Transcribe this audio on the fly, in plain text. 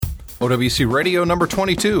OWC Radio number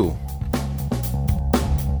 22.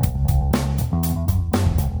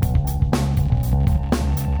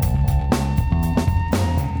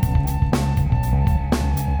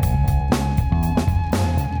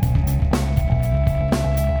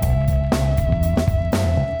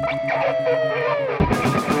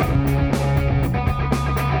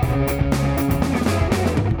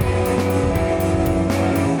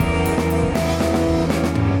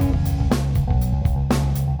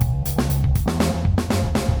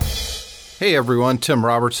 Hey everyone, Tim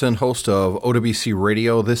Robertson, host of OWC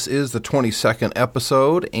Radio. This is the 22nd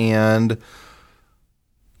episode, and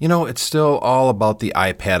it's still all about the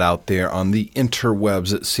iPad out there on the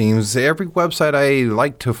interwebs, it seems. Every website I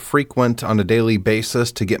like to frequent on a daily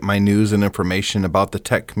basis to get my news and information about the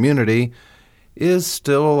tech community is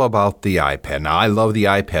still about the iPad. Now, I love the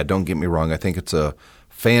iPad, don't get me wrong. I think it's a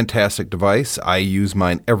fantastic device. I use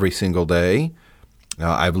mine every single day.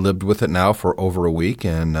 I've lived with it now for over a week,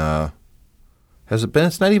 and has it been?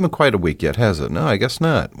 It's not even quite a week yet, has it? No, I guess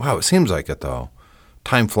not. Wow, it seems like it, though.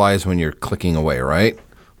 Time flies when you're clicking away, right?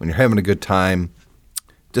 When you're having a good time,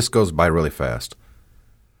 it just goes by really fast.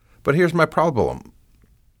 But here's my problem.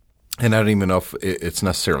 And I don't even know if it's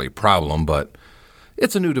necessarily a problem, but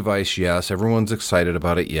it's a new device, yes. Everyone's excited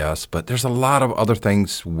about it, yes. But there's a lot of other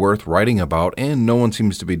things worth writing about, and no one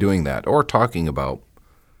seems to be doing that or talking about.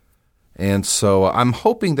 And so I'm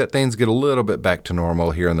hoping that things get a little bit back to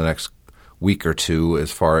normal here in the next week or two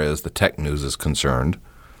as far as the tech news is concerned.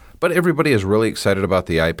 But everybody is really excited about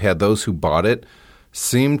the iPad. Those who bought it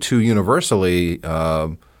seem to universally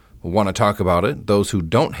want to talk about it. Those who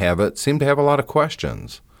don't have it seem to have a lot of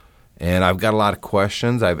questions. And I've got a lot of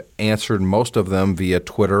questions. I've answered most of them via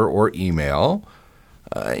Twitter or email.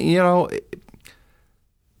 The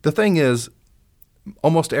thing is,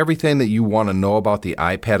 almost everything that you want to know about the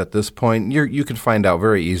iPad at this point, you can find out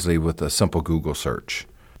very easily with a simple Google search.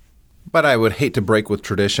 But I would hate to break with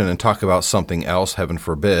tradition and talk about something else, heaven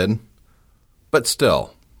forbid. But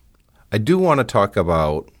still, I do want to talk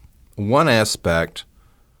about one aspect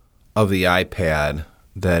of the iPad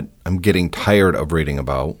that I'm getting tired of reading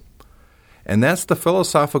about, and that's the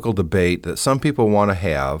philosophical debate that some people want to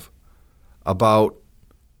have about,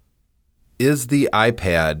 is the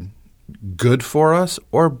iPad good for us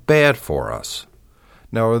or bad for us?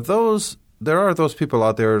 Now, there are those people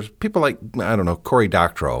out there, people like, Cory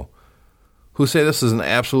Doctorow, who say this is an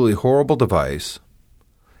absolutely horrible device.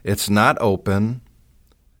 It's not open.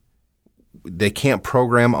 They can't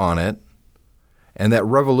program on it. And that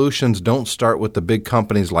revolutions don't start with the big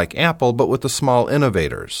companies like Apple, but with the small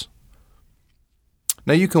innovators.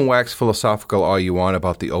 Now, you can wax philosophical all you want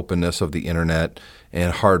about the openness of the internet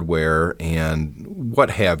and hardware and what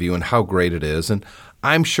have you and how great it is. And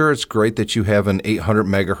I'm sure it's great that you have an 800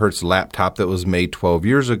 megahertz laptop that was made 12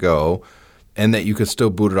 years ago and that you could still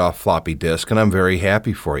boot it off floppy disk, and I'm very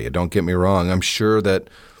happy for you. Don't get me wrong. I'm sure that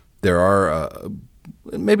there are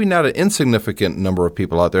maybe not an insignificant number of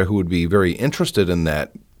people out there who would be very interested in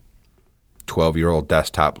that 12-year-old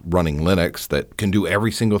desktop running Linux that can do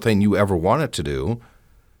every single thing you ever want it to do.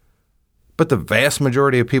 But the vast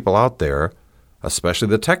majority of people out there, especially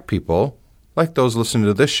the tech people, like those listening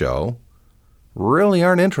to this show, really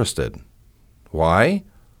aren't interested. Why?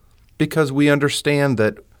 Because we understand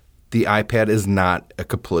that the iPad is not a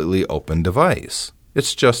completely open device.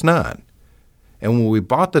 It's just not. And when we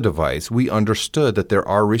bought the device, we understood that there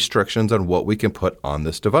are restrictions on what we can put on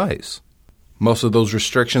this device. Most of those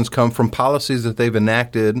restrictions come from policies that they've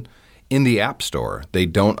enacted in the App Store. They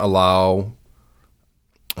don't allow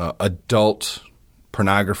adult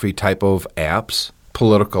pornography type of apps,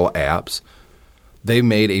 political apps. They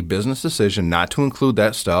made a business decision not to include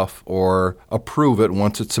that stuff or approve it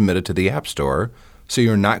once it's submitted to the App Store. So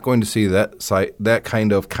you're not going to see that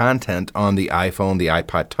kind of content on the iPhone, the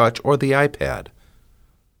iPod Touch, or the iPad.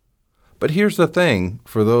 But here's the thing,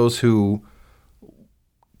 for those who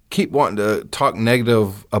keep wanting to talk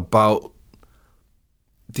negative about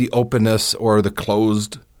the openness or the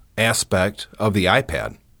closed aspect of the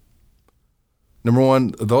iPad. Number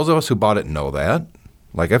one, those of us who bought it know that,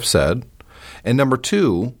 like I've said. And number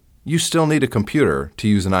two, you still need a computer to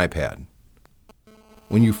use an iPad.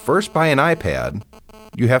 When you first buy an iPad,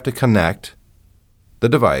 you have to connect the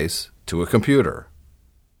device to a computer.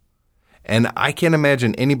 And I can't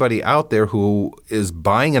imagine anybody out there who is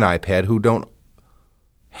buying an iPad who don't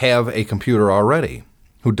have a computer already,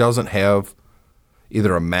 who doesn't have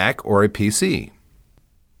either a Mac or a PC.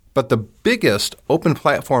 But the biggest open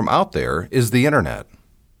platform out there is the internet.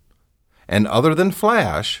 And other than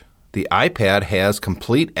Flash, the iPad has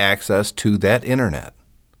complete access to that internet.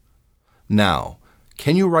 Now,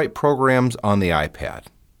 can you write programs on the iPad?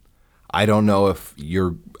 I don't know if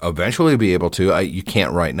you're eventually be able to. You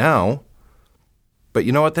can't right now. But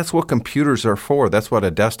you know what? That's what computers are for. That's what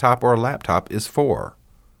a desktop or a laptop is for,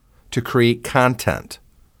 to create content.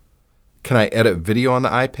 Can I edit video on the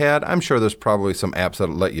iPad? I'm sure there's probably some apps that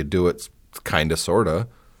let you do it, kind of, sort of.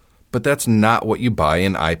 But that's not what you buy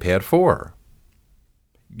an iPad for.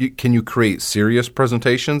 Can you create serious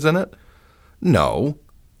presentations in it? No.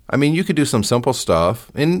 I mean, you could do some simple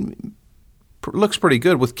stuff, and it looks pretty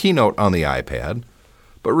good with Keynote on the iPad.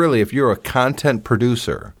 But really, if you're a content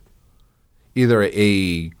producer, either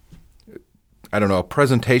a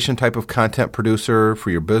presentation type of content producer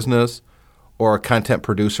for your business, or a content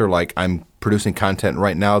producer like I'm producing content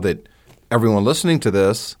right now that everyone listening to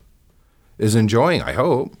this is enjoying, I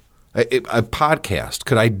hope. A podcast,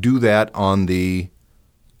 could I do that on the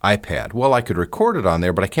iPad? Well, I could record it on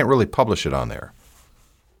there, but I can't really publish it on there.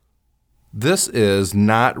 This is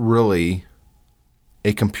not really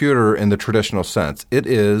a computer in the traditional sense. It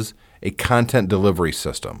is a content delivery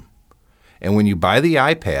system. And when you buy the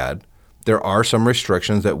iPad, there are some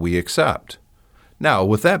restrictions that we accept. Now,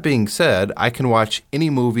 with that being said, I can watch any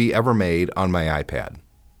movie ever made on my iPad.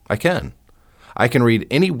 I can. I can read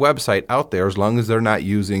any website out there as long as they're not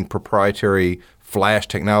using proprietary Flash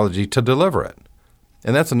technology to deliver it.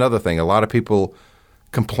 And that's another thing. A lot of people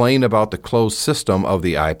complain about the closed system of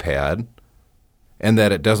the iPad and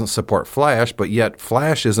that it doesn't support Flash, but yet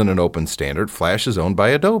Flash isn't an open standard. Flash is owned by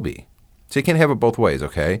Adobe. So you can't have it both ways,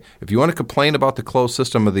 okay? If you want to complain about the closed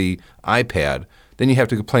system of the iPad, then you have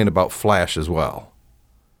to complain about Flash as well.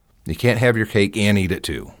 You can't have your cake and eat it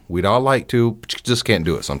too. We'd all like to, but you just can't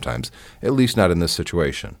do it sometimes, at least not in this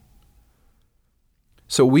situation.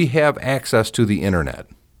 So we have access to the internet.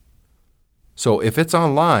 So if it's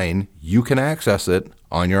online, you can access it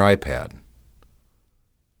on your iPad.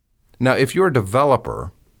 Now, if you're a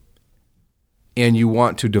developer and you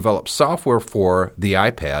want to develop software for the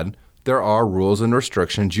iPad, there are rules and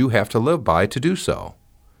restrictions you have to live by to do so.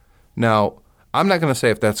 Now, I'm not going to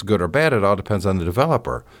say if that's good or bad. It all depends on the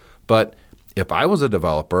developer. But if I was a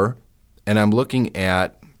developer and I'm looking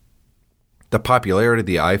at the popularity of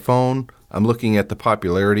the iPhone, I'm looking at the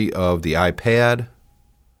popularity of the iPad,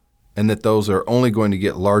 and that those are only going to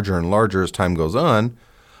get larger and larger as time goes on,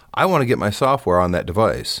 I want to get my software on that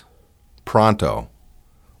device pronto.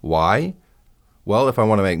 Why? Well, if I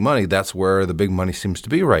want to make money, that's where the big money seems to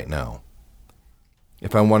be right now.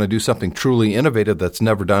 If I want to do something truly innovative that's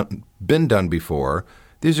never been done before,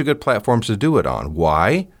 these are good platforms to do it on.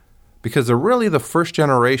 Why? Because they're really the first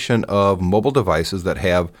generation of mobile devices that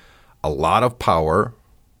have a lot of power,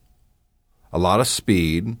 a lot of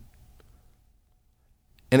speed,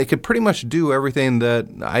 and it could pretty much do everything that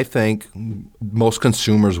I think most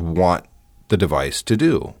consumers want the device to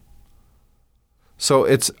do. So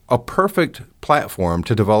it's a perfect platform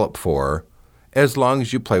to develop for as long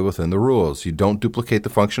as you play within the rules. You don't duplicate the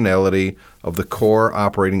functionality of the core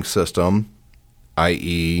operating system,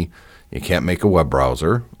 i.e., you can't make a web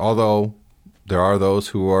browser, although there are those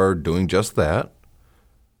who are doing just that.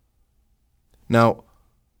 Now,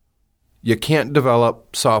 you can't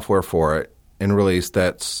develop software for it and release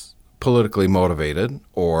that's politically motivated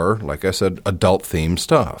or, like I said, adult-themed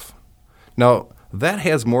stuff. Now, that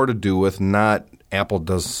has more to do with not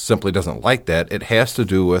Apple simply doesn't like that. It has to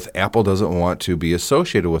do with Apple doesn't want to be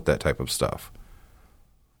associated with that type of stuff.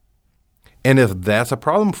 And if that's a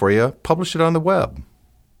problem for you, publish it on the web.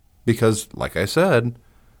 Because, like I said,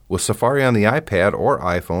 with Safari on the iPad or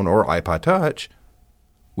iPhone or iPod Touch,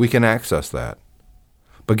 we can access that.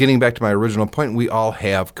 But getting back to my original point, we all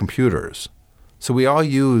have computers. So we all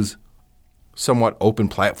use somewhat open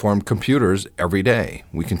platform computers every day.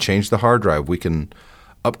 We can change the hard drive. We can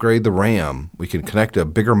upgrade the RAM. We can connect a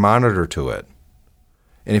bigger monitor to it.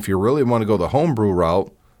 And if you really want to go the homebrew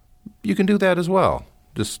route, you can do that as well.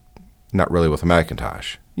 Just not really with a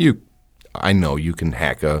Macintosh. I know you can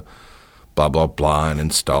hack a blah, blah, blah and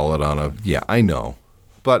install it on a, yeah, I know.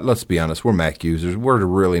 But let's be honest, we're Mac users. We're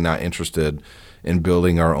really not interested in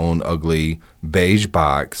building our own ugly beige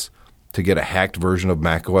box to get a hacked version of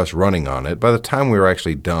macOS running on it. By the time we were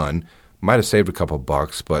actually done, might have saved a couple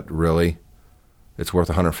bucks, but really, it's worth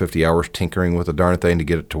 150 hours tinkering with the darn thing to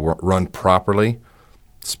get it to run properly.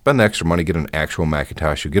 Spend the extra money, get an actual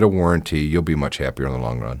Macintosh. You get a warranty. You'll be much happier in the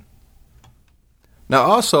long run. Now,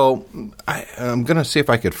 also, I'm going to see if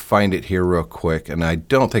I could find it here real quick, and I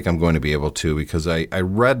don't think I'm going to be able to because I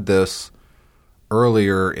read this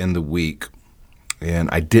earlier in the week, and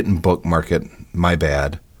I didn't bookmark it. My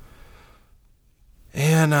bad.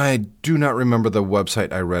 And I do not remember the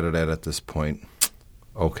website I read it at this point.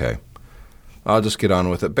 Okay. I'll just get on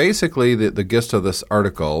with it. Basically, the gist of this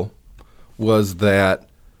article was that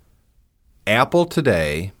Apple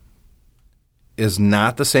today is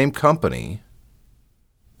not the same company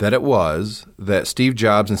that it was that Steve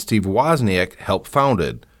Jobs and Steve Wozniak helped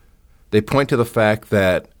founded. They point to the fact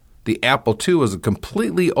that the Apple II was a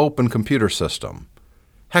completely open computer system.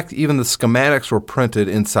 Heck, even the schematics were printed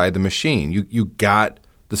inside the machine. You got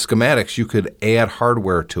the schematics. You could add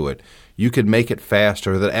hardware to it. You could make it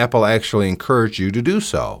faster. That Apple actually encouraged you to do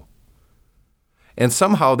so. And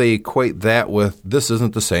somehow they equate that with, this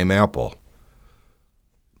isn't the same Apple.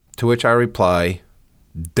 To which I reply,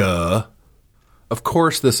 duh. Of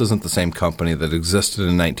course this isn't the same company that existed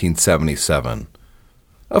in 1977.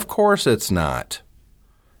 Of course it's not.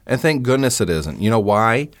 And thank goodness it isn't. You know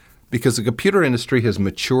why? Because the computer industry has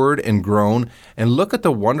matured and grown, and look at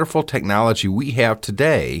the wonderful technology we have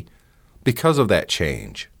today because of that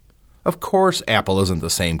change. Of course Apple isn't the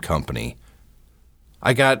same company.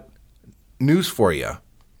 I got news for you.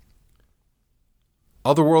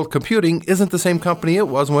 Otherworld Computing isn't the same company it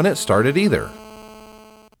was when it started either.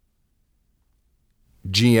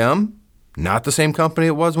 GM, not the same company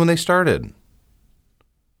it was when they started.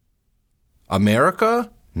 America,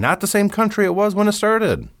 not the same country it was when it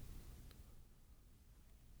started.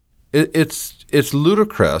 It's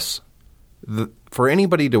ludicrous for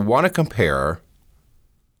anybody to want to compare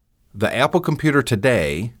the Apple computer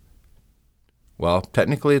today. Well,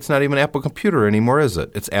 technically it's not even Apple Computer anymore, is it?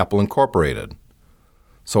 It's Apple Incorporated.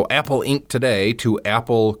 So Apple Inc. today to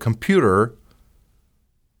Apple Computer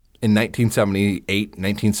in 1978,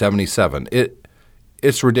 1977.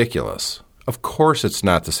 It's ridiculous. Of course it's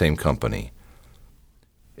not the same company.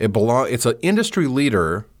 It's an industry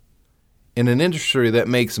leader in an industry that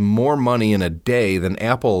makes more money in a day than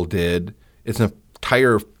Apple did its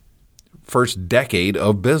entire first decade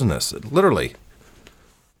of business, literally.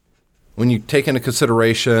 When you take into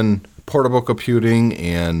consideration portable computing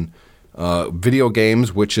and video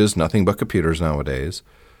games, which is nothing but computers nowadays,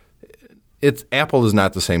 Apple is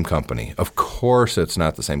not the same company. Of course it's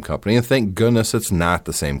not the same company, and thank goodness it's not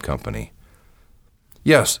the same company.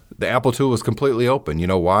 Yes, the Apple II was completely open. You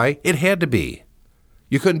know why? It had to be.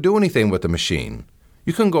 You couldn't do anything with the machine.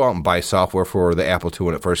 You couldn't go out and buy software for the Apple II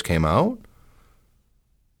when it first came out.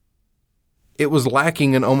 It was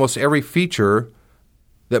lacking in almost every feature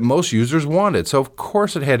that most users wanted. So, of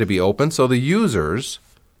course, it had to be open so the users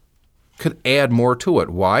could add more to it.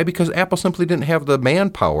 Why? Because Apple simply didn't have the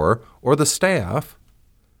manpower or the staff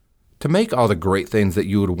to make all the great things that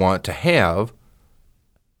you would want to have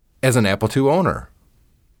as an Apple II owner.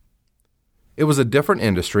 It was a different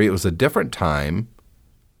industry. It was a different time.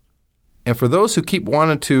 And for those who keep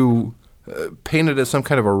wanting to paint it as some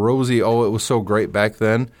kind of a rosy, it was so great back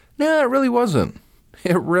then, no, it really wasn't.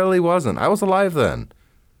 It really wasn't. I was alive then.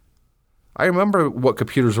 I remember what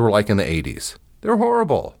computers were like in the 80s. They were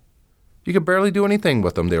horrible. You could barely do anything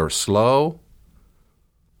with them. They were slow.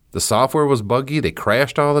 The software was buggy. They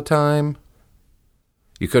crashed all the time.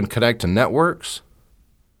 You couldn't connect to networks.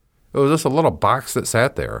 It was just a little box that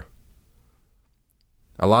sat there.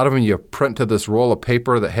 A lot of them you print to this roll of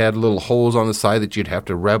paper that had little holes on the side that you'd have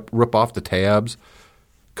to rip off the tabs.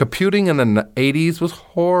 Computing in the 80s was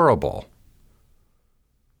horrible.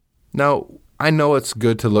 Now, I know it's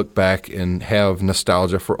good to look back and have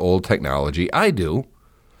nostalgia for old technology. I do.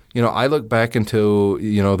 You know, I look back into,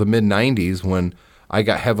 the mid-90s when I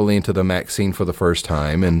got heavily into the Mac scene for the first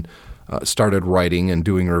time and started writing and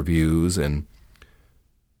doing reviews. And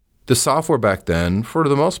the software back then, for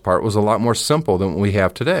the most part, was a lot more simple than what we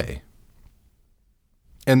have today.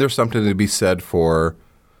 And there's something to be said for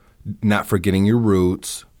not forgetting your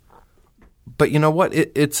roots. But you know what?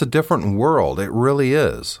 It's a different world. It really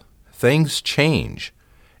is. Things change.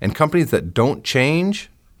 And companies that don't change,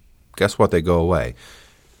 guess what? They go away.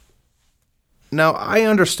 Now, I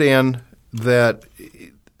understand that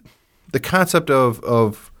the concept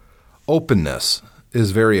of openness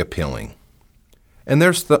is very appealing. And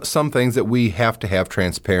there's some things that we have to have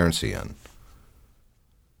transparency in.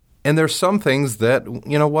 And there's some things that,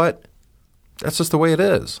 you know what? That's just the way it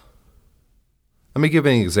is. Let me give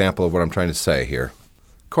you an example of what I'm trying to say here.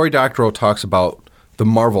 Cory Doctorow talks about the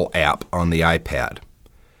Marvel app on the iPad.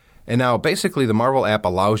 And now, basically, the Marvel app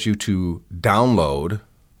allows you to download,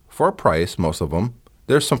 for a price, most of them.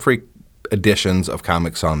 There's some free editions of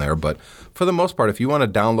comics on there, but for the most part, if you want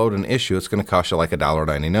to download an issue, it's going to cost you like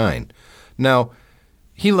 $1.99. Now,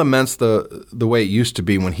 he laments the way it used to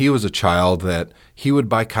be when he was a child, that he would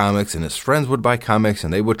buy comics and his friends would buy comics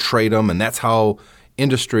and they would trade them, and that's how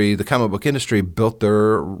the comic book industry built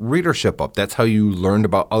their readership up. That's how you learned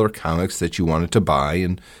about other comics that you wanted to buy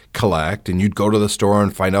and collect, and you'd go to the store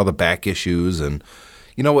and find all the back issues, and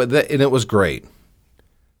and it was great.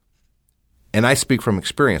 And I speak from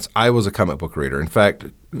experience. I was a comic book reader. In fact,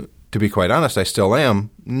 to be quite honest, I still am.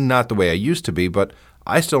 Not the way I used to be, but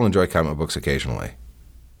I still enjoy comic books occasionally.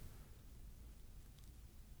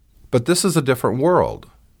 But this is a different world.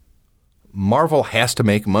 Marvel has to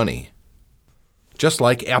make money, just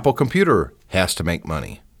like Apple Computer has to make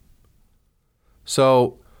money.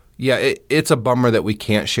 So, yeah, it's a bummer that we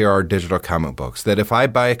can't share our digital comic books, that if I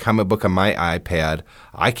buy a comic book on my iPad,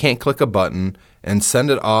 I can't click a button and send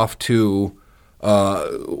it off to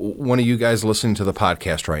one of you guys listening to the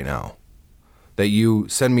podcast right now, that you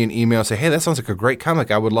send me an email and say, hey, that sounds like a great comic.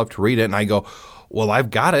 I would love to read it. And I go, well, I've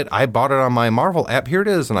got it. I bought it on my Marvel app. Here it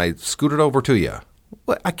is. And I scoot it over to you.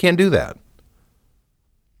 Well, I can't do that.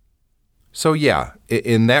 So, yeah,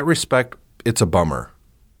 in that respect, it's a bummer.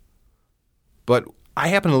 But I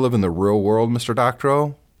happen to live in the real world, Mr.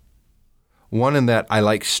 Doctorow. One in that I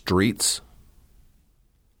like streets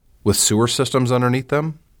with sewer systems underneath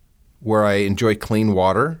them, where I enjoy clean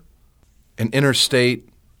water, an interstate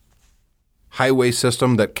highway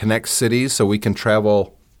system that connects cities so we can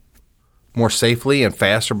travel more safely and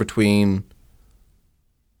faster between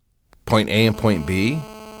point A and point B.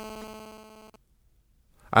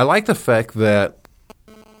 I like the fact that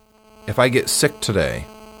if I get sick today,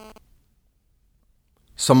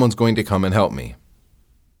 someone's going to come and help me.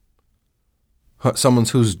 Someone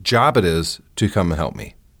whose job it is to come and help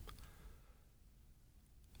me.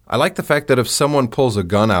 I like the fact that if someone pulls a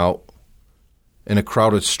gun out in a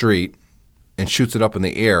crowded street and shoots it up in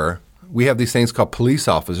the air, we have these things called police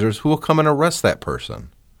officers who will come and arrest that person.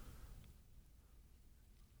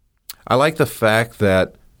 I like the fact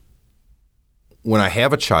that when I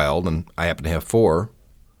have a child, and I happen to have 4,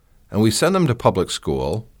 and we send them to public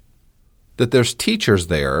school, that there's teachers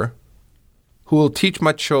there who will teach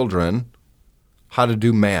my children how to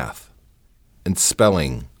do math and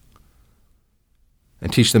spelling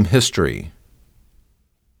and teach them history.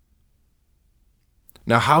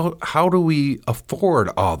 Now, how do we afford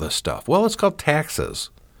all this stuff? Well, it's called taxes.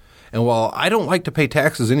 And while I don't like to pay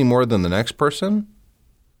taxes any more than the next person,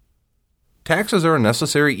 taxes are a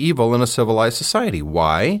necessary evil in a civilized society.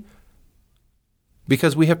 Why?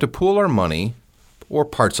 Because we have to pool our money, or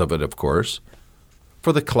parts of it, of course,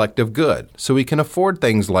 for the collective good. So we can afford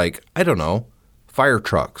things like, I don't know, fire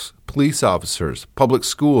trucks, police officers, public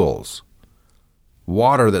schools,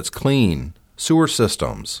 water that's clean, sewer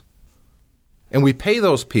systems. And we pay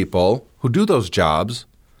those people who do those jobs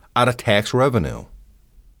out of tax revenue.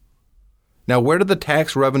 Now, where did the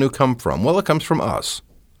tax revenue come from? Well, it comes from us.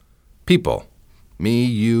 People. Me,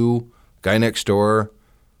 you, guy next door,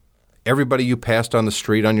 everybody you passed on the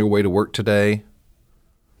street on your way to work today.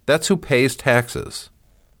 That's who pays taxes.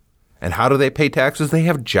 And how do they pay taxes? They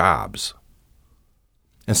have jobs.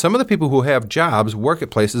 And some of the people who have jobs work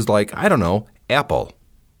at places like, I don't know, Apple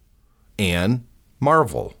and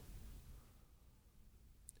Marvel.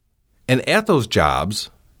 And at those jobs,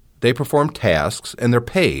 they perform tasks and they're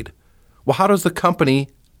paid. Well, how does the company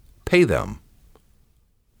pay them?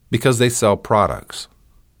 Because they sell products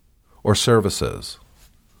or services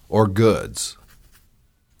or goods.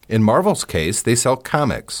 In Marvel's case, they sell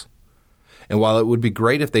comics. And while it would be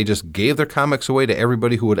great if they just gave their comics away to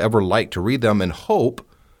everybody who would ever like to read them and hope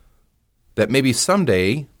that maybe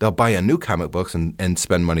someday they'll buy a new comic books and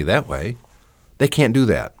spend money that way, they can't do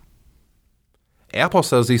that. Apple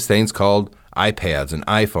sells these things called iPads and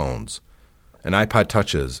iPhones and iPod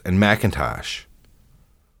Touches and Macintosh,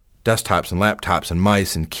 desktops and laptops and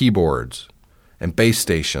mice and keyboards and base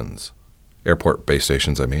stations, airport base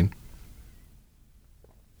stations, I mean,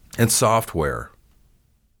 and software.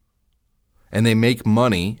 And they make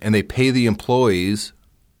money and they pay the employees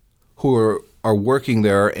who are working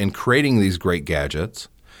there and creating these great gadgets.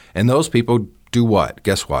 And those people do what?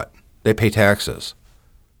 Guess what? They pay taxes.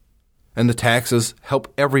 And the taxes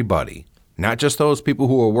help everybody, not just those people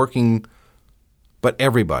who are working, but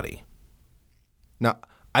everybody. Now,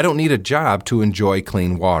 I don't need a job to enjoy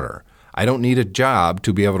clean water. I don't need a job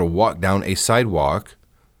to be able to walk down a sidewalk.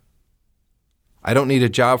 I don't need a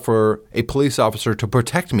job for a police officer to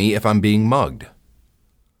protect me if I'm being mugged.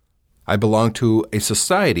 I belong to a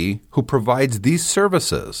society who provides these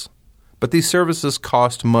services, but these services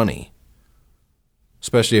cost money.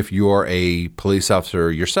 Especially if you're a police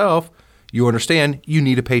officer yourself, you understand you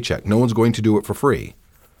need a paycheck. No one's going to do it for free.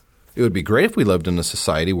 It would be great if we lived in a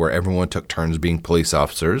society where everyone took turns being police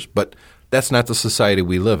officers, but that's not the society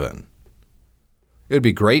we live in. It would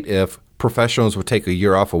be great if professionals would take a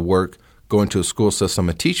year off of work, go into a school system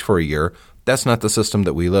and teach for a year. That's not the system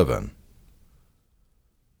that we live in.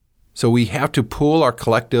 So we have to pool our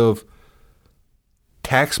collective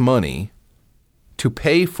tax money to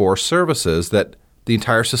pay for services that the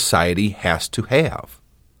entire society has to have.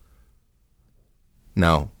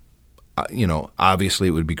 Now, obviously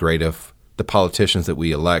it would be great if the politicians that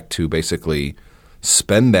we elect to basically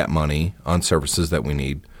spend that money on services that we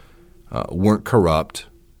need weren't corrupt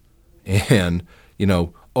and,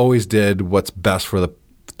 always did what's best for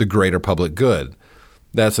the greater public good.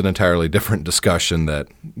 That's an entirely different discussion that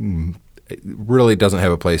really doesn't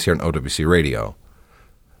have a place here on OWC Radio.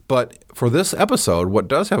 But for this episode, what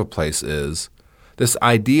does have a place is this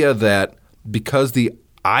idea that because the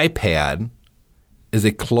iPad is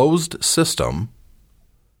a closed system,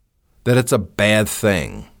 that it's a bad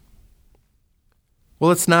thing.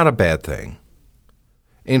 Well, it's not a bad thing.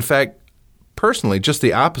 In fact, personally, just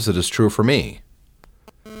the opposite is true for me.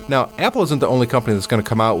 Now, Apple isn't the only company that's going to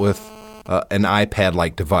come out with an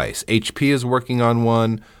iPad-like device. HP is working on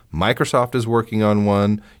one. Microsoft is working on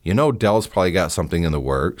one. Dell's probably got something in the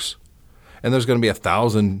works. And there's going to be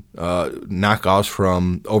 1,000 knockoffs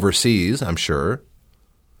from overseas, I'm sure.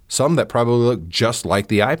 Some that probably look just like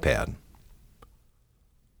the iPad.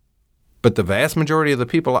 But the vast majority of the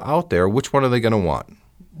people out there, which one are they going to want?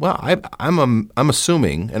 Well, I'm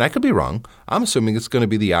assuming, and I could be wrong, I'm assuming it's going to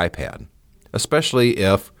be the iPad, especially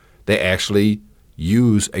if they actually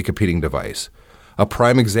use a competing device. A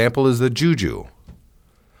prime example is the Juju.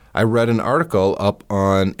 I read an article up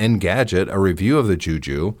on Engadget, a review of the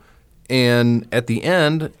Juju, and at the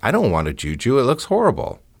end, I don't want a Juju. It looks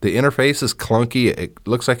horrible. The interface is clunky. It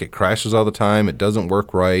looks like it crashes all the time. It doesn't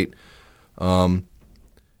work right.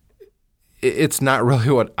 It's not really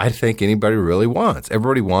what I think anybody really wants.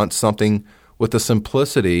 Everybody wants something with the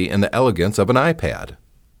simplicity and the elegance of an iPad.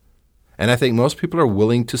 And I think most people are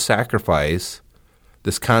willing to sacrifice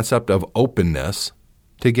this concept of openness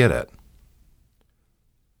to get it.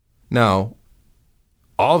 Now,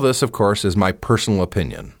 all this, of course, is my personal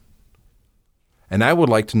opinion. And I would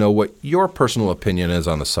like to know what your personal opinion is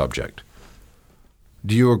on the subject.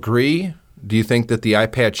 Do you agree? Do you think that the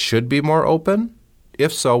iPad should be more open?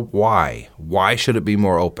 If so, why? Why should it be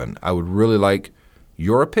more open? I would really like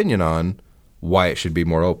your opinion on why it should be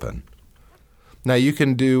more open. Now, you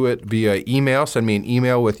can do it via email. Send me an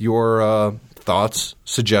email with your thoughts,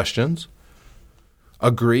 suggestions.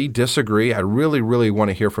 Agree, disagree. I really, really want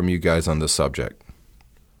to hear from you guys on this subject.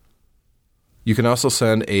 You can also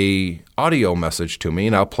send an audio message to me,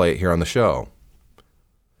 and I'll play it here on the show.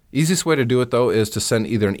 Easiest way to do it, though, is to send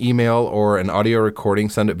either an email or an audio recording.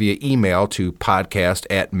 Send it via email to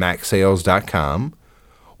podcast@macsales.com,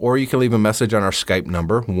 or you can leave a message on our Skype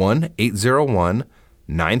number,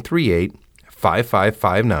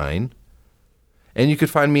 1-801-938-5559. And you can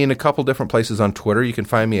find me in a couple different places on Twitter. You can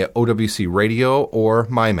find me at OWC Radio or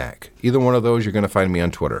MyMac. Either one of those, you're going to find me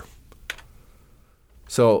on Twitter.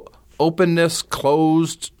 So, openness,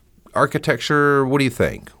 closed architecture, what do you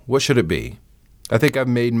think? What should it be? I think I've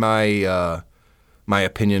made my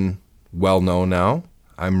opinion well known now.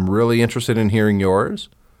 I'm really interested in hearing yours.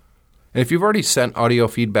 And if you've already sent audio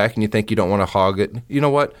feedback and you think you don't want to hog it, you know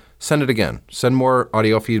what? Send it again. Send more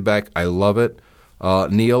audio feedback. I love it.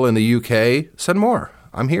 Neil in the UK, send more.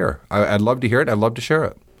 I'm here. I'd love to hear it. I'd love to share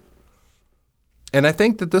it. And I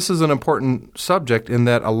think that this is an important subject in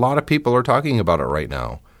that a lot of people are talking about it right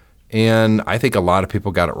now. And I think a lot of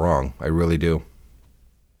people got it wrong. I really do.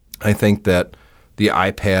 I think that the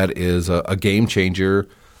iPad is a game changer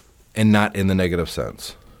and not in the negative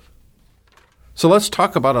sense. So let's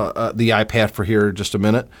talk about the iPad for here just a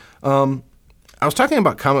minute. I was talking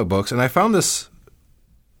about comic books, and I found this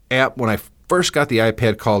app when I first got the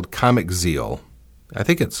iPad called Comic Zeal. I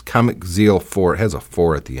think it's Comic Zeal 4. It has a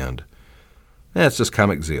 4 at the end. It's just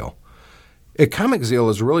Comic Zeal. Comic Zeal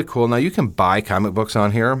is really cool. Now, you can buy comic books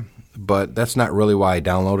on here, but that's not really why I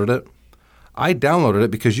downloaded it. I downloaded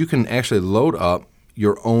it because you can actually load up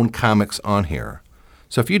your own comics on here.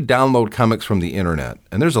 So if you download comics from the internet,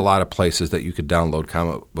 and there's a lot of places that you could download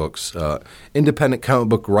comic books, independent comic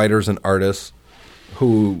book writers and artists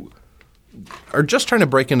who are just trying to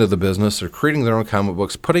break into the business. They're creating their own comic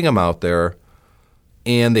books, putting them out there,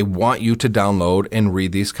 and they want you to download and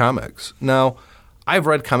read these comics. Now, I've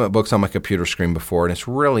read comic books on my computer screen before, and it's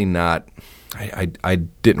really not – I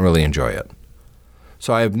didn't really enjoy it.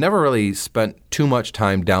 So I've never really spent too much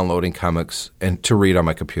time downloading comics and to read on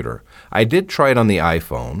my computer. I did try it on the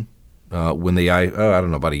iPhone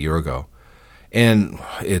about a year ago, and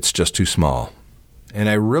it's just too small. And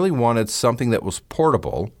I really wanted something that was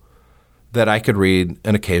portable that I could read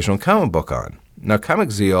an occasional comic book on. Now, Comic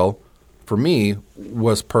Zeal, for me,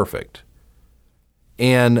 was perfect.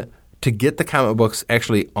 And to get the comic books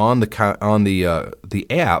actually on the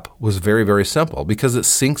app was very, very simple because it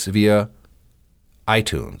syncs via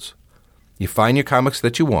iTunes. You find your comics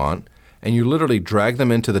that you want, and you literally drag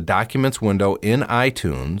them into the Documents window in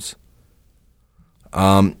iTunes.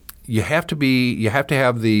 You have to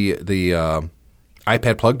have the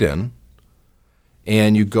iPad plugged in,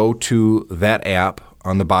 and you go to that app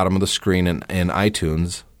on the bottom of the screen in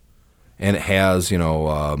iTunes, and it has a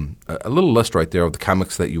little list right there of the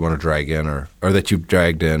comics that you want to drag in or that you've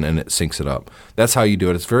dragged in, and it syncs it up. That's how you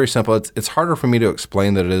do it. It's very simple. It's harder for me to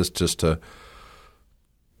explain than it is just to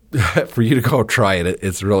for you to go try it.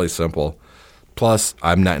 It's really simple. Plus,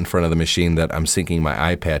 I'm not in front of the machine that I'm syncing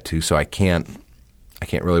my iPad to, so I can't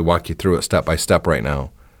really walk you through it step by step right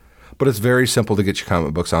now. But it's very simple to get your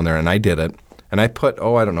comic books on there, and I did it. And I put,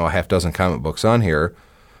 a half dozen comic books on here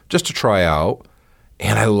just to try out,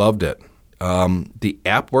 and I loved it. The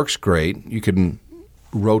app works great. You can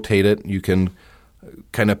rotate it. You can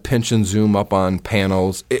kind of pinch and zoom up on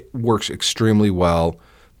panels. It works extremely well.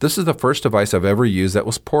 This is the first device I've ever used that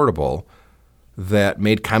was portable that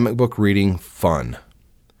made comic book reading fun.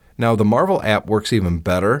 Now, the Marvel app works even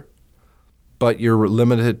better, but you're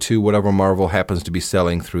limited to whatever Marvel happens to be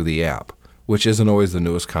selling through the app, which isn't always the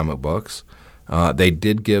newest comic books. They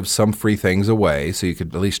did give some free things away, so you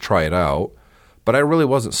could at least try it out, but I really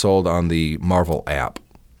wasn't sold on the Marvel app.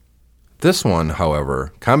 This one,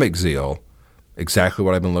 however, Comic Zeal, exactly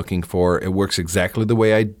what I've been looking for. It works exactly the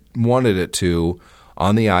way I wanted it to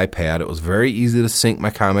on the iPad. It was very easy to sync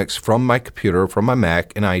my comics from my computer, from my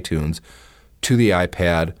Mac and iTunes to the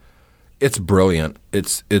iPad. It's brilliant.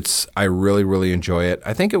 I really, really enjoy it.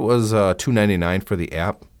 I think it was $2.99 for the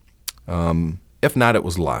app. If not, it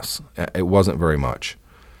was less. It wasn't very much.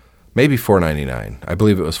 Maybe $4.99. I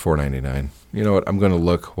believe it was $4.99. You know what? I'm going to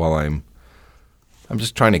look while I'm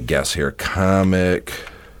just trying to guess here. Comic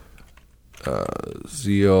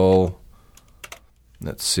Zeal.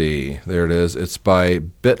 Let's see. There it is. It's by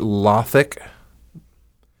Bitlothic.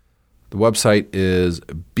 The website is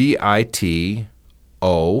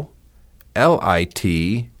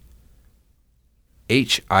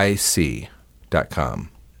BITOLITHIC.com.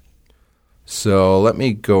 So let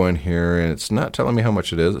me go in here, and it's not telling me how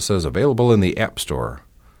much it is. It says available in the App Store.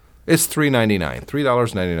 It's $3.99,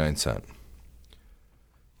 $3.99.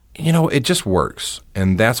 It just works,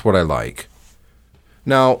 and that's what I like.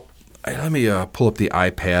 Now, let me pull up the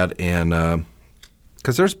iPad, and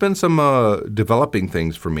because there's been some developing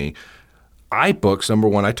things for me. iBooks, number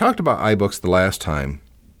one. I talked about iBooks the last time,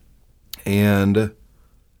 and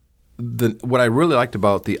what I really liked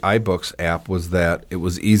about the iBooks app was that it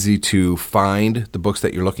was easy to find the books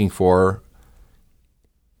that you're looking for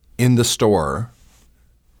in the store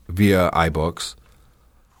via iBooks.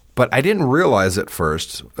 But I didn't realize at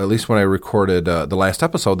first, at least when I recorded the last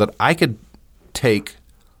episode, that I could take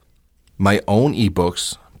my own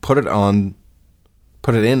ebooks, put it in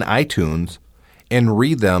iTunes, and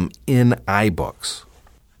read them in iBooks.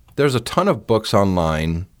 There's a ton of books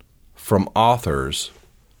online from authors,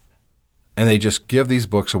 and they just give these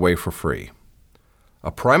books away for free.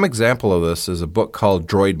 A prime example of this is a book called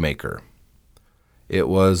Droid Maker. It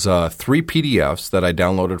was 3 PDFs that I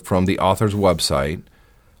downloaded from the author's website.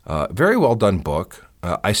 Very well done book.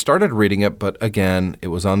 I started reading it, but again, it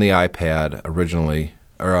was on the iPad originally,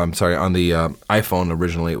 on the iPhone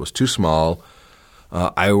originally. It was too small.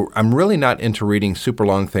 I'm really not into reading super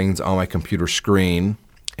long things on my computer screen,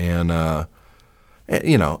 and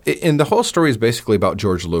and the whole story is basically about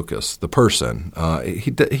George Lucas, the person.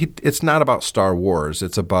 It's not about Star Wars.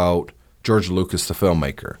 It's about George Lucas, the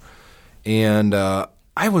filmmaker. And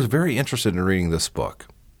I was very interested in reading this book,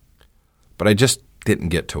 but I just didn't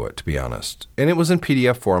get to it, to be honest. And it was in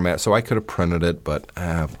PDF format, so I could have printed it, but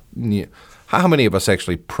how many of us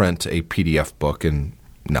actually print a PDF book? And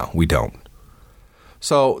no, we don't.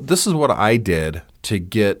 So this is what I did to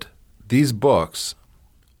get these books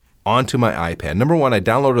onto my iPad. Number one, I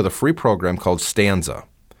downloaded a free program called Stanza.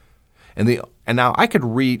 And now I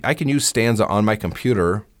can use Stanza on my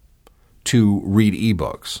computer to read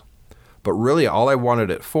ebooks. But really all I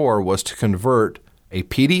wanted it for was to convert a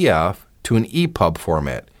PDF to an EPUB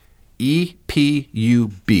format.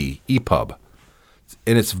 EPUB, EPUB.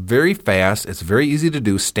 And it's very fast. It's very easy to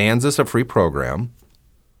do. Stanza is a free program.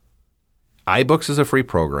 iBooks is a free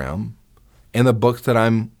program. And the books that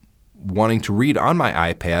I'm wanting to read on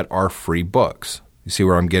my iPad are free books. You see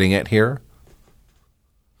where I'm getting at here?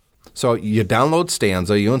 So you download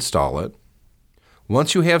Stanza, you install it.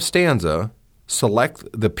 Once you have Stanza, select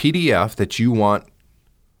the PDF that you want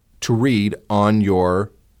to read on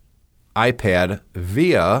your iPad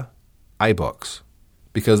via iBooks.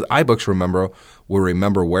 Because iBooks, will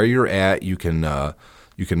remember where you're at. You can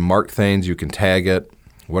mark things, you can tag it,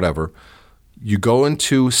 whatever. You go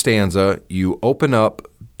into Stanza, you open up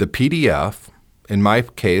the PDF, in my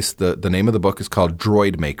case, the name of the book is called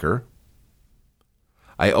Droid Maker.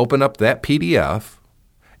 I open up that PDF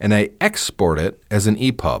and I export it as an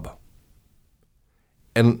EPUB.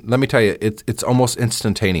 And let me tell you, it's almost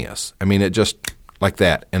instantaneous. I mean, it just like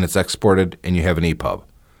that, and it's exported, and you have an EPUB.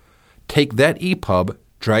 Take that EPUB,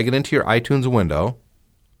 drag it into your iTunes window,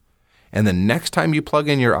 and the next time you plug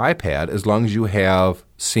in your iPad, as long as you have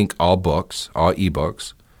sync all books, all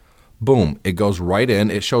ebooks, boom, it goes right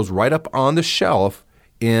in. It shows right up on the shelf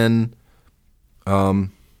in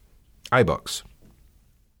iBooks.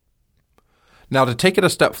 Now, to take it a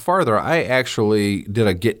step farther, I actually did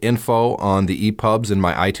a get info on the EPUBs in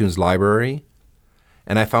my iTunes library,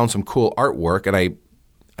 and I found some cool artwork, and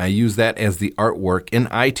I use that as the artwork in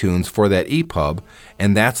iTunes for that EPUB,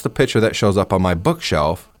 and that's the picture that shows up on my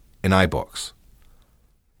bookshelf in iBooks.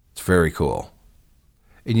 It's very cool.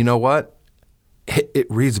 And you know what? It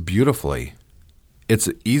reads beautifully. It's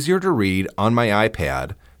easier to read on my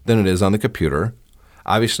iPad than it is on the computer.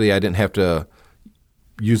 Obviously, I didn't have to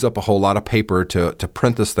use up a whole lot of paper to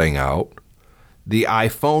print this thing out. The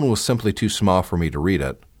iPhone was simply too small for me to read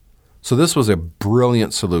it. So this was a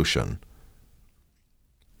brilliant solution.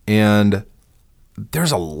 And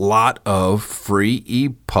there's a lot of free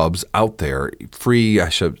EPUBs out there.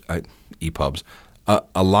 EPUBs.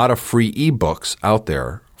 A lot of free ebooks out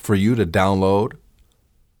there for you to download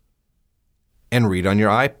and read on your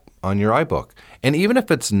iBook. And even if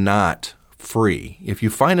it's not free, if you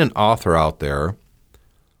find an author out there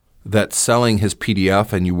that's selling his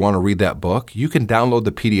PDF and you want to read that book, you can download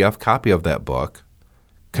the PDF copy of that book,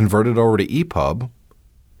 convert it over to EPUB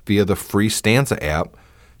via the free Stanza app,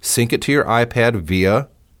 sync it to your iPad via,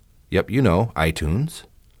 iTunes,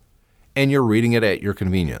 and you're reading it at your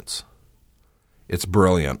convenience. It's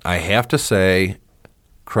brilliant. I have to say,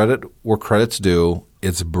 credit where credit's due,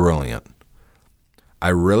 it's brilliant. I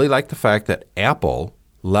really like the fact that Apple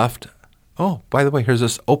left, by the way, here's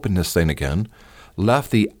this openness thing again, left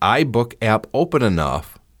the iBook app open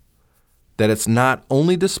enough that it's not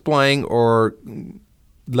only displaying or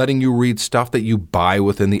letting you read stuff that you buy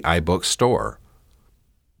within the iBook store.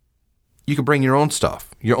 You can bring your own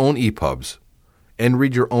stuff, your own EPUBs, and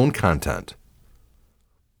read your own content.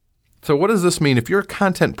 So what does this mean? If you're a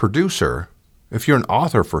content producer, if you're an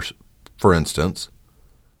author, for instance,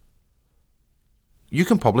 you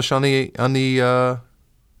can publish on the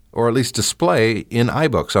or at least display in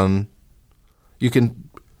iBooks. You can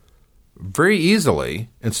very easily,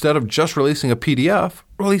 instead of just releasing a PDF,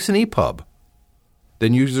 release an EPUB.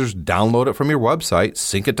 Then users download it from your website,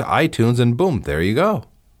 sync it to iTunes, and boom, there you go.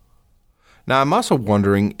 Now, I'm also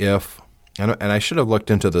wondering if, and I should have looked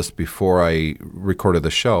into this before I recorded the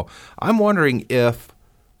show, I'm wondering if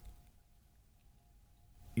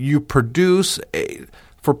you produce,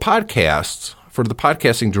 for podcasts, for the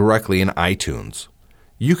podcasting directly in iTunes,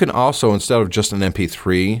 you can also, instead of just an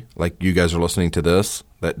MP3, like you guys are listening to this,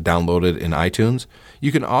 that downloaded in iTunes,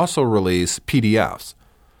 you can also release PDFs.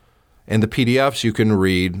 And the PDFs you can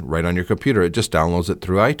read right on your computer. It just downloads it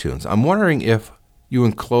through iTunes. I'm wondering if you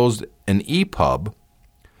enclosed an EPUB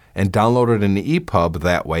and downloaded an EPUB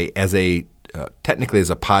that way as technically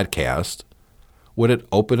as a podcast, would it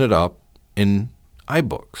open it up in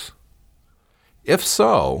iBooks? If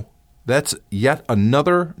so, that's yet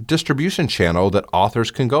another distribution channel that authors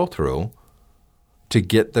can go through to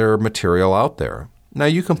get their material out there. Now,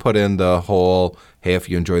 you can put in the whole, hey, if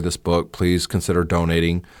you enjoy this book, please consider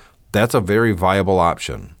donating. That's a very viable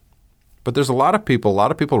option. But there's a lot of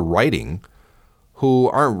people writing who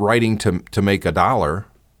aren't writing to make a dollar.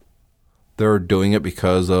 They're doing it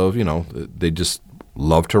because of, they just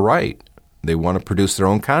love to write. They want to produce their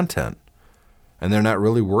own content. And they're not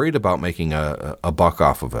really worried about making a buck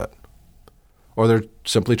off of it. Or they're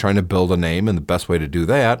simply trying to build a name, and the best way to do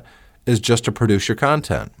that is just to produce your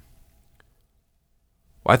content.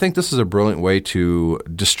 Well, I think this is a brilliant way to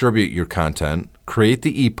distribute your content, create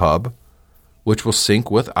the EPUB, which will sync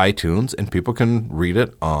with iTunes, and people can read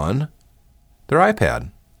it on their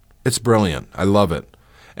iPad. It's brilliant. I love it.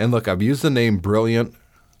 And look, I've used the name brilliant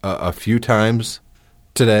a few times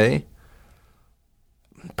today,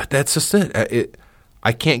 but that's just it.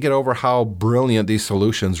 I can't get over how brilliant these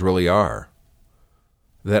solutions really are.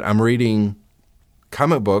 That I'm reading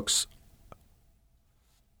comic books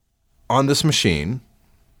on this machine.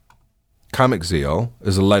 Comic Zeal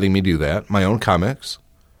is letting me do that, my own comics,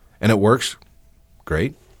 and it works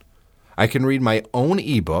great. I can read my own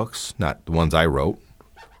ebooks, not the ones I wrote,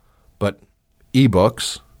 but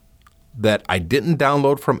ebooks that I didn't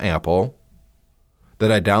download from Apple,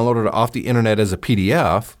 that I downloaded off the internet as a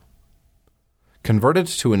PDF, converted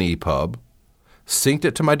it to an EPUB, synced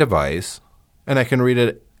it to my device, and I can read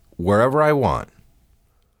it wherever I want.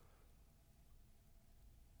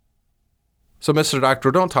 So, Mr.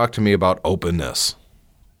 Doctor, don't talk to me about openness.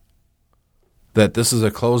 That this is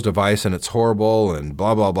a closed device and it's horrible and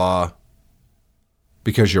blah, blah, blah.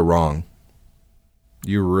 Because you're wrong.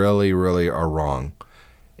 You really, really are wrong.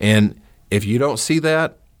 And if you don't see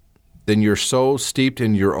that, then you're so steeped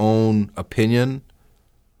in your own opinion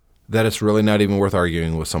that it's really not even worth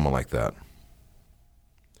arguing with someone like that.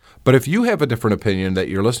 But if you have a different opinion that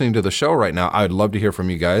you're listening to the show right now, I'd love to hear from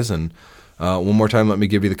you guys. And one more time, let me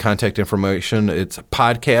give you the contact information. It's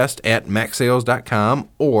podcast@maxsales.com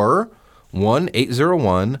or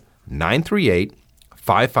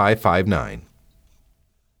 1-801-938-5559.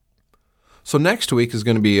 So next week is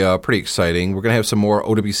going to be pretty exciting. We're going to have some more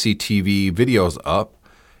OWC TV videos up.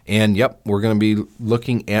 And, yep, we're going to be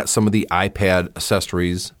looking at some of the iPad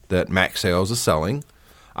accessories that Mac Sales is selling.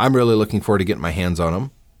 I'm really looking forward to getting my hands on them.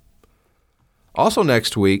 Also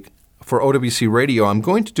next week, for OWC Radio, I'm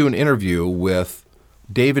going to do an interview with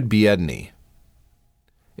David Biedny.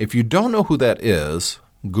 If you don't know who that is,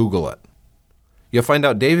 Google it. You'll find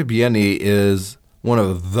out David Biedny is one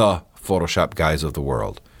of the Photoshop guys of the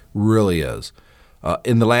world. Really is. At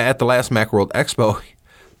the last Macworld Expo,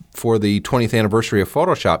 for the 20th anniversary of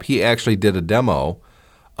Photoshop, he actually did a demo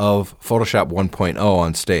of Photoshop 1.0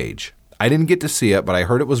 on stage. I didn't get to see it, but I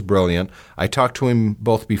heard it was brilliant. I talked to him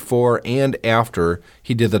both before and after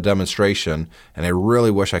he did the demonstration, and I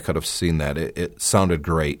really wish I could have seen that. It sounded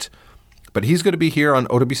great. But he's going to be here on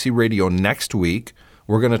OWC Radio next week.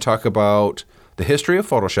 We're going to talk about the history of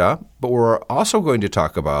Photoshop, but we're also going to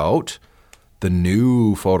talk about the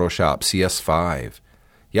new Photoshop CS5.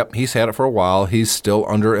 Yep, he's had it for a while. He's still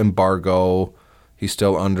under embargo. He's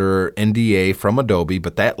still under NDA from Adobe,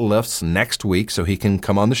 but that lifts next week so he can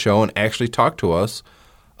come on the show and actually talk to us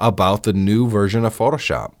about the new version of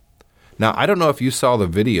Photoshop. Now, I don't know if you saw the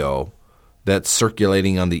video that's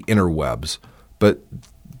circulating on the interwebs, but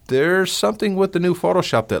there's something with the new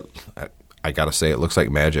Photoshop that, I got to say, it looks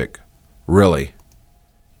like magic. Really.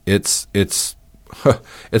 It's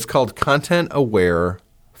called Content-Aware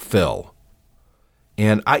Fill.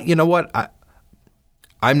 And you know what?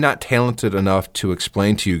 I'm not talented enough to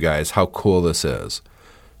explain to you guys how cool this is.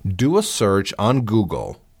 Do a search on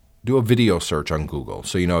Google. Do a video search on Google.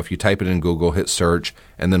 So, if you type it in Google, hit search,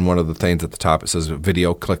 and then one of the things at the top, it says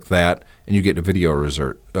video, click that, and you get the video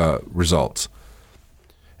results.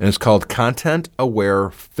 And it's called Content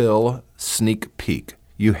Aware Fill Sneak Peek.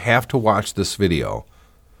 You have to watch this video,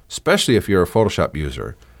 especially if you're a Photoshop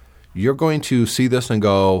user. You're going to see this and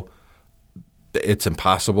go, it's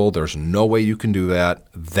impossible. There's no way you can do that.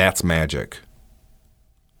 That's magic.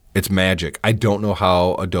 It's magic. I don't know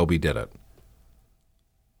how Adobe did it.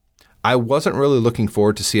 I wasn't really looking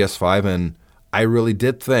forward to CS5, and I really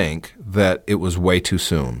did think that it was way too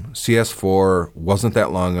soon. CS4 wasn't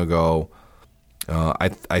that long ago.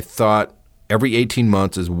 I thought every 18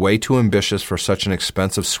 months is way too ambitious for such an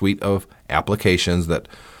expensive suite of applications that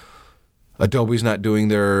Adobe's not doing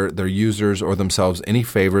their users or themselves any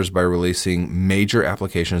favors by releasing major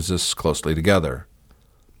applications this closely together.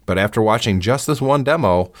 But after watching just this one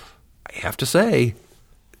demo, I have to say,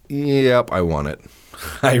 yep, I want it.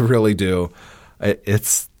 I really do. I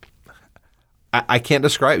can't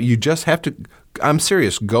describe it. You just have to, I'm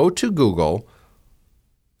serious, go to Google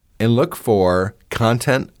and look for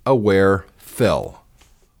Content Aware Fill.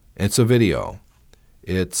 It's a video.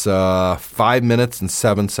 It's 5 minutes and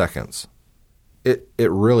 7 seconds. It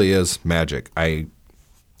really is magic.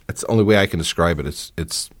 It's the only way I can describe it.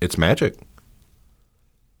 It's magic.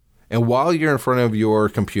 And while you're in front of your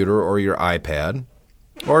computer or your iPad,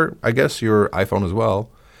 or I guess your iPhone as well,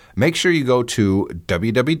 make sure you go to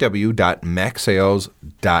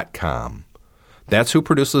www.maxsales.com. That's who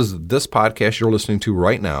produces this podcast you're listening to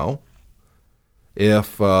right now.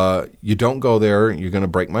 If you don't go there, you're going to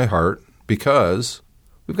break my heart because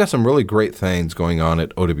we've got some really great things going on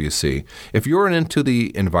at OWC. If you're into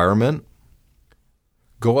the environment,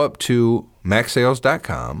 go up to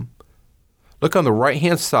maxsales.com, look on the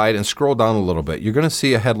right-hand side and scroll down a little bit. You're going to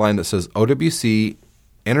see a headline that says OWC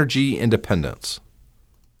Energy Independence.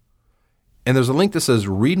 And there's a link that says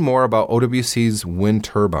read more about OWC's wind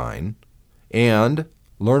turbine and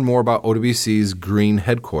learn more about OWC's green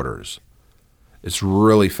headquarters. It's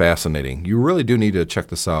really fascinating. You really do need to check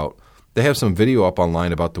this out. They have some video up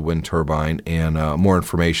online about the wind turbine and more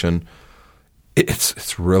information.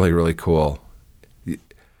 It's really, really cool.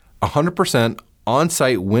 100%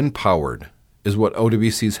 on-site wind-powered is what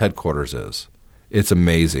OWC's headquarters is. It's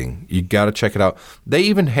amazing. You got to check it out. They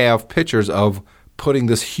even have pictures of putting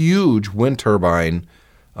this huge wind turbine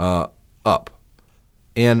up.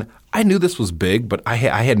 And I knew this was big, but I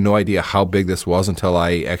had no idea how big this was until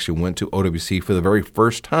I actually went to OWC for the very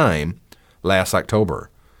first time last October.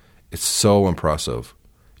 It's so impressive.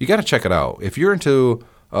 You got to check it out. If you're into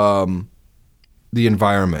the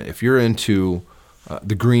environment, if you're into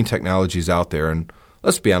the green technologies out there, and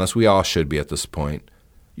let's be honest, we all should be at this point,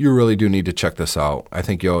 you really do need to check this out. I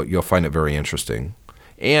think you'll find it very interesting.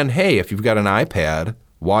 And hey, if you've got an iPad,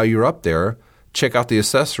 while you're up there, check out the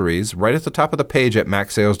accessories right at the top of the page at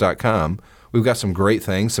MacSales.com. We've got some great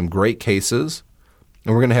things, some great cases,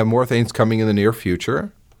 and we're going to have more things coming in the near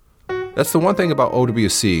future. That's the one thing about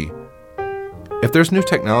OWC. If there's new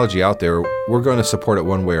technology out there, we're going to support it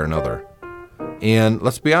one way or another. And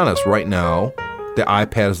let's be honest, right now, the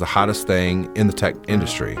iPad is the hottest thing in the tech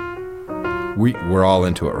industry. We're all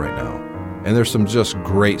into it right now. And there's some just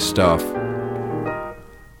great stuff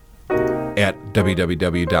at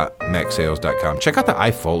www.macsales.com. Check out the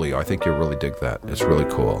iFolio. I think you'll really dig that. It's really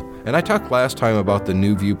cool. And I talked last time about the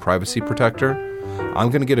New View Privacy Protector. I'm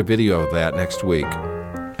going to get a video of that next week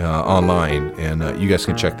online, and you guys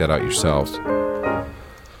can check that out yourselves.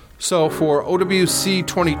 So for OWC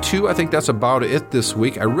 22, I think that's about it this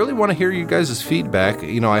week. I really want to hear you guys' feedback.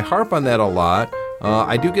 I harp on that a lot.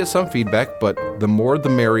 I do get some feedback, but the more the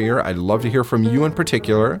merrier. I'd love to hear from you in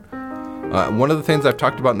particular. One of the things I've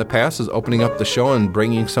talked about in the past is opening up the show and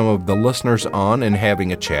bringing some of the listeners on and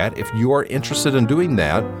having a chat. If you are interested in doing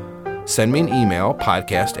that, send me an email,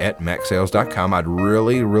 podcast@macsales.com. I'd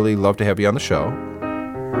really, really love to have you on the show.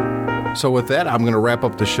 So with that, I'm going to wrap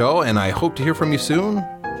up the show, and I hope to hear from you soon.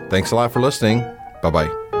 Thanks a lot for listening.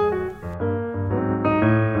 Bye-bye.